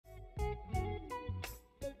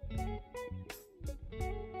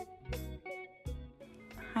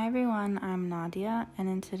Hi everyone, I'm Nadia, and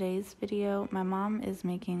in today's video, my mom is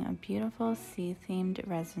making a beautiful sea-themed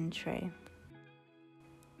resin tray.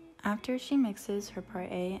 After she mixes her Part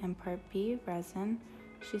A and Part B resin,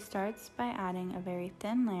 she starts by adding a very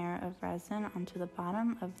thin layer of resin onto the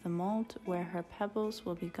bottom of the mold where her pebbles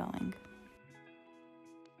will be going.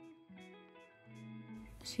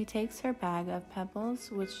 She takes her bag of pebbles,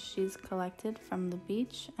 which she's collected from the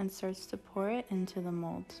beach, and starts to pour it into the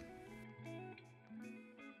mold.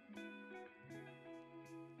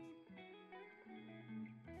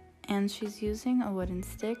 And she's using a wooden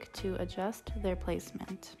stick to adjust their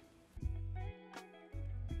placement.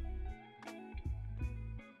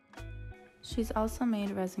 She's also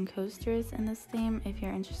made resin coasters in this theme. If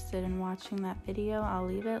you're interested in watching that video, I'll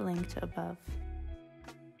leave it linked above.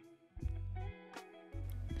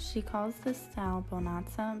 She calls this style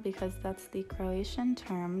bonanza because that's the Croatian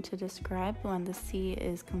term to describe when the sea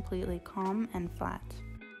is completely calm and flat.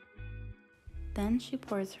 Then she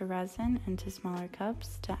pours her resin into smaller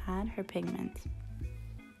cups to add her pigment.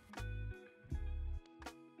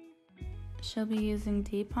 She'll be using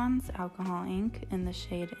Deppon's alcohol ink in the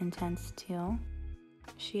shade Intense Teal.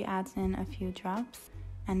 She adds in a few drops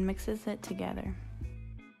and mixes it together.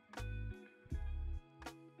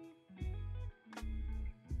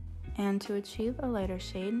 And to achieve a lighter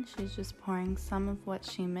shade, she's just pouring some of what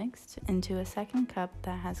she mixed into a second cup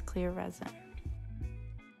that has clear resin.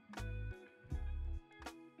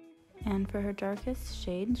 And for her darkest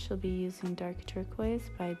shade, she'll be using Dark Turquoise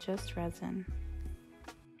by Just Resin.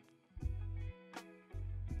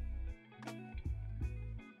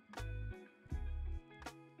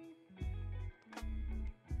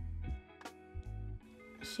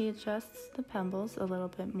 She adjusts the pebbles a little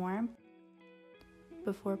bit more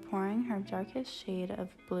before pouring her darkest shade of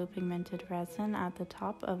blue pigmented resin at the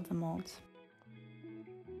top of the mold.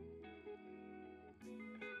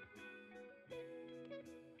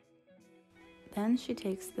 Then she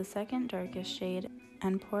takes the second darkest shade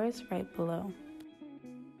and pours right below.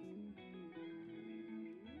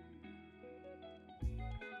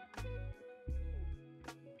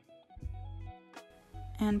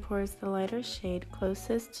 And pours the lighter shade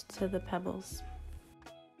closest to the pebbles.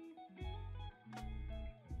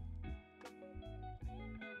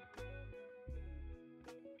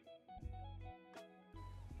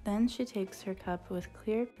 Then she takes her cup with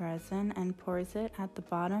clear resin and pours it at the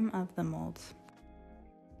bottom of the mold.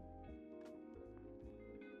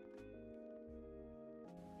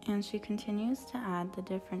 And she continues to add the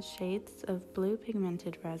different shades of blue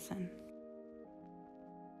pigmented resin.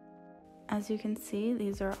 As you can see,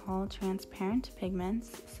 these are all transparent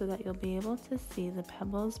pigments so that you'll be able to see the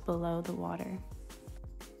pebbles below the water.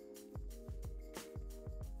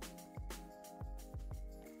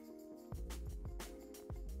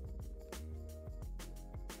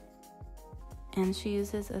 And she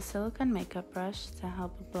uses a silicone makeup brush to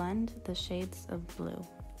help blend the shades of blue.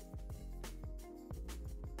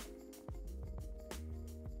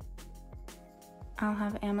 I'll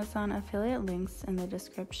have Amazon affiliate links in the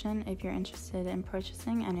description if you're interested in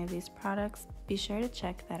purchasing any of these products. Be sure to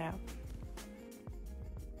check that out.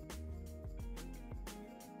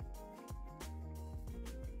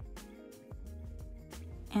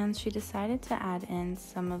 And she decided to add in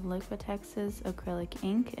some of Liquitex's acrylic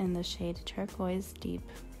ink in the shade Turquoise Deep.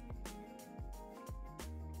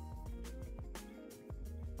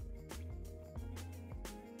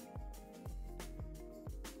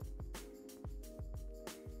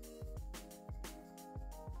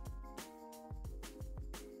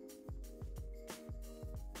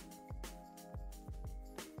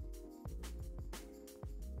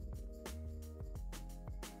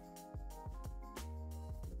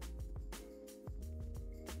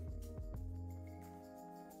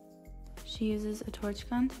 She uses a torch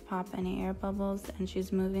gun to pop any air bubbles, and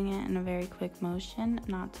she's moving it in a very quick motion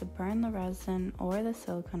not to burn the resin or the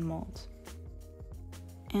silicone mold.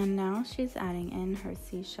 And now she's adding in her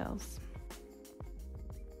seashells.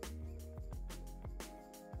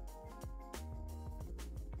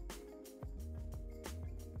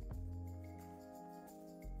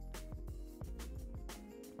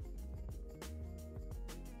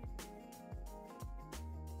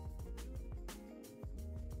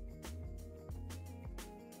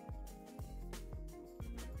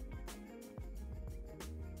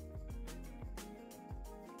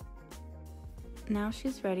 Now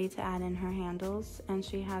she's ready to add in her handles, and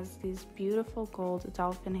she has these beautiful gold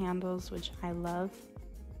dolphin handles, which I love.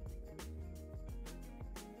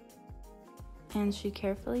 And she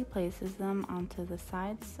carefully places them onto the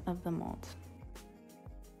sides of the mold.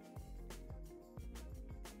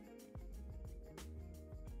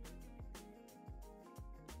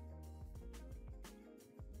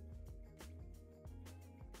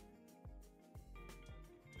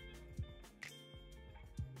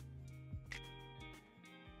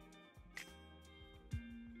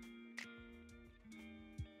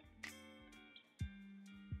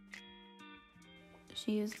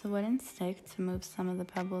 She used the wooden stick to move some of the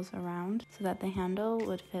pebbles around so that the handle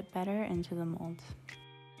would fit better into the mold.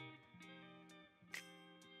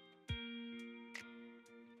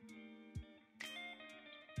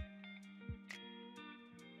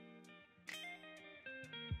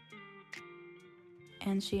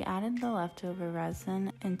 And she added the leftover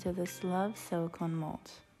resin into this Love silicone mold.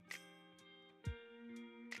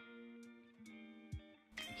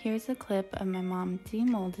 Here's a clip of my mom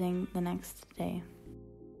demolding the next day.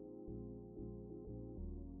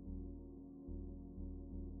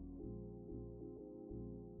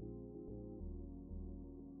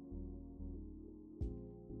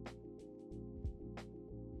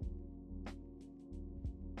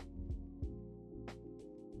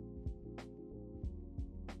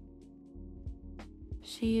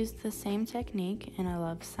 She used the same technique in a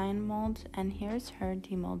love sign mold, and here's her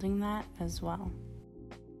demolding that as well.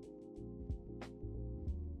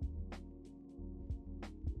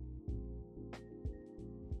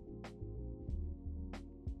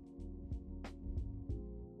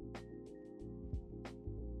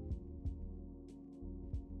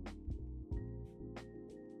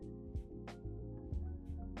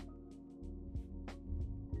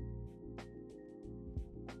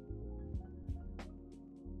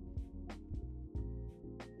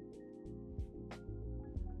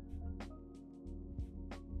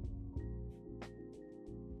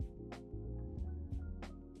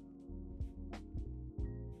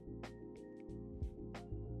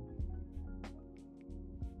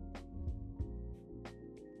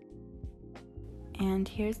 And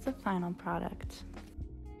here's the final product.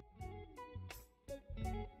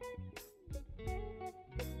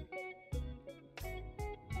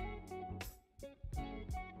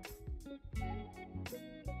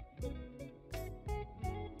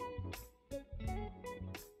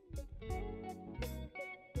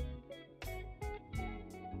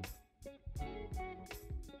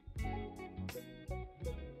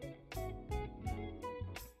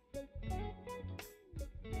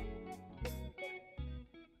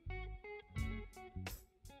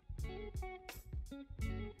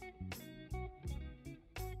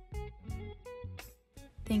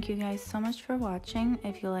 Thank you guys so much for watching.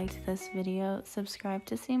 If you liked this video, subscribe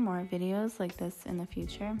to see more videos like this in the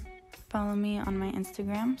future. Follow me on my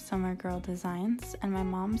Instagram, Summer Girl Designs, and my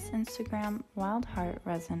mom's Instagram, Wild Heart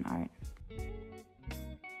Resin Art.